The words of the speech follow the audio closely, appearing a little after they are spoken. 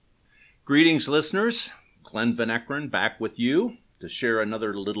Greetings, listeners. Glenn Van Eckeren back with you to share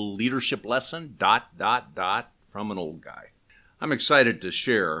another little leadership lesson, from an old guy. I'm excited to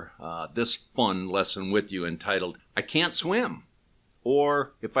share this fun lesson with you entitled, I Can't Swim,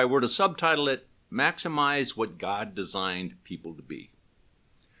 or if I were to subtitle it, Maximize What God Designed People to Be.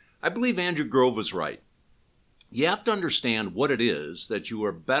 I believe Andrew Grove was right. You have to understand what it is that you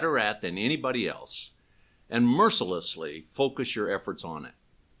are better at than anybody else, and mercilessly focus your efforts on it.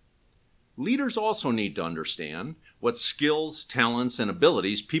 Leaders also need to understand what skills, talents, and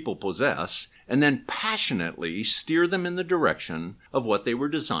abilities people possess, and then passionately steer them in the direction of what they were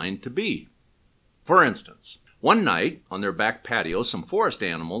designed to be. For instance, one night on their back patio, some forest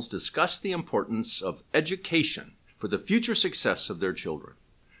animals discussed the importance of education for the future success of their children.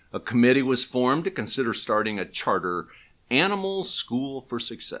 A committee was formed to consider starting a charter animal school for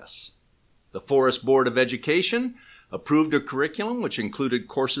success. The Forest Board of Education approved a curriculum which included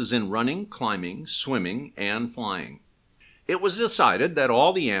courses in running, climbing, swimming, and flying. It was decided that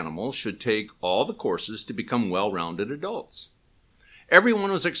all the animals should take all the courses to become well-rounded adults.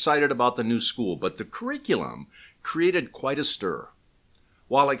 Everyone was excited about the new school, but the curriculum created quite a stir.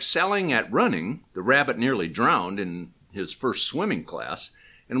 While excelling at running, the rabbit nearly drowned in his first swimming class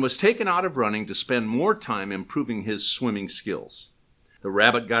and was taken out of running to spend more time improving his swimming skills. The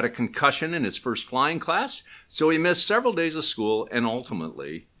rabbit got a concussion in his first flying class, so he missed several days of school and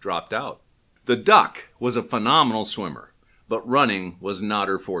ultimately dropped out. The duck was a phenomenal swimmer, but running was not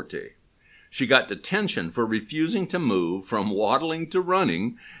her forte. She got detention for refusing to move from waddling to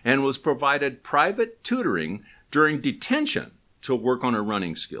running and was provided private tutoring during detention to work on her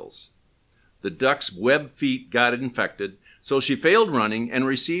running skills. The duck's web feet got infected, so she failed running and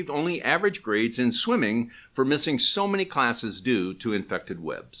received only average grades in swimming for missing so many classes due to infected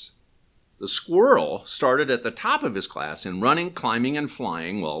webs. The squirrel started at the top of his class in running, climbing, and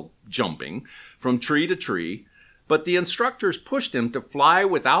flying, jumping, from tree to tree, but the instructors pushed him to fly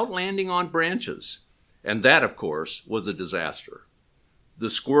without landing on branches, and that, of course, was a disaster. The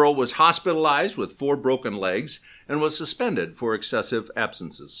squirrel was hospitalized with 4 broken legs and was suspended for excessive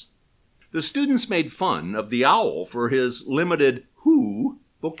absences. The students made fun of the owl for his limited who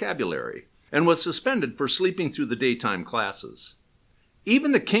vocabulary and was suspended for sleeping through the daytime classes.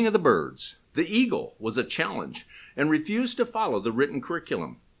 Even the king of the birds, the eagle, was a challenge and refused to follow the written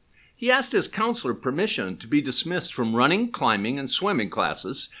curriculum. He asked his counselor permission to be dismissed from running, climbing, and swimming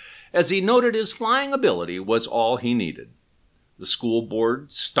classes, as he noted his flying ability was all he needed. The school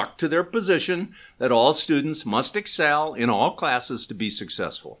board stuck to their position that all students must excel in all classes to be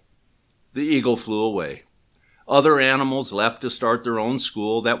successful. The eagle flew away. Other animals left to start their own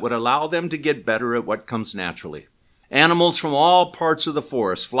school that would allow them to get better at what comes naturally. Animals from all parts of the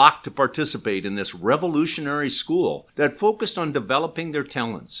forest flocked to participate in this revolutionary school that focused on developing their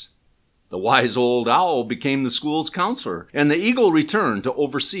talents. The wise old owl became the school's counselor, and the eagle returned to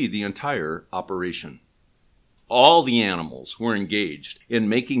oversee the entire operation. All the animals were engaged in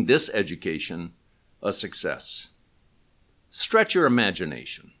making this education a success. Stretch your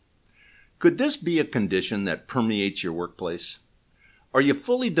imagination. Could this be a condition that permeates your workplace? Are you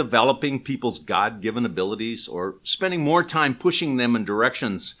fully developing people's God-given abilities or spending more time pushing them in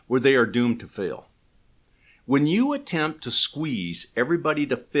directions where they are doomed to fail? When you attempt to squeeze everybody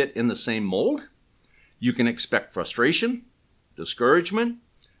to fit in the same mold, you can expect frustration, discouragement,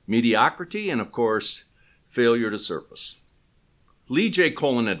 mediocrity, and of course, failure to surface. Lee J.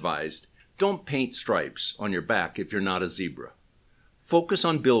 Colin advised, don't paint stripes on your back if you're not a zebra. Focus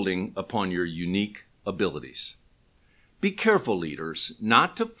on building upon your unique abilities. Be careful, leaders,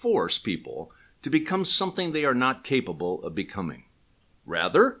 not to force people to become something they are not capable of becoming.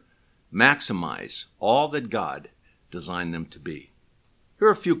 Rather, maximize all that God designed them to be. Here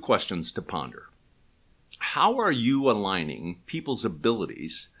are a few questions to ponder. How are you aligning people's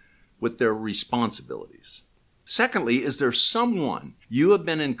abilities with their responsibilities? Secondly, is there someone you have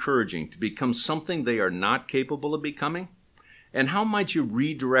been encouraging to become something they are not capable of becoming? And how might you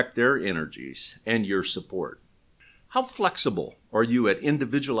redirect their energies and your support? How flexible are you at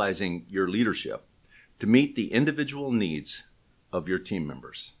individualizing your leadership to meet the individual needs of your team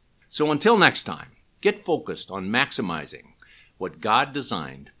members? So until next time, get focused on maximizing what God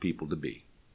designed people to be.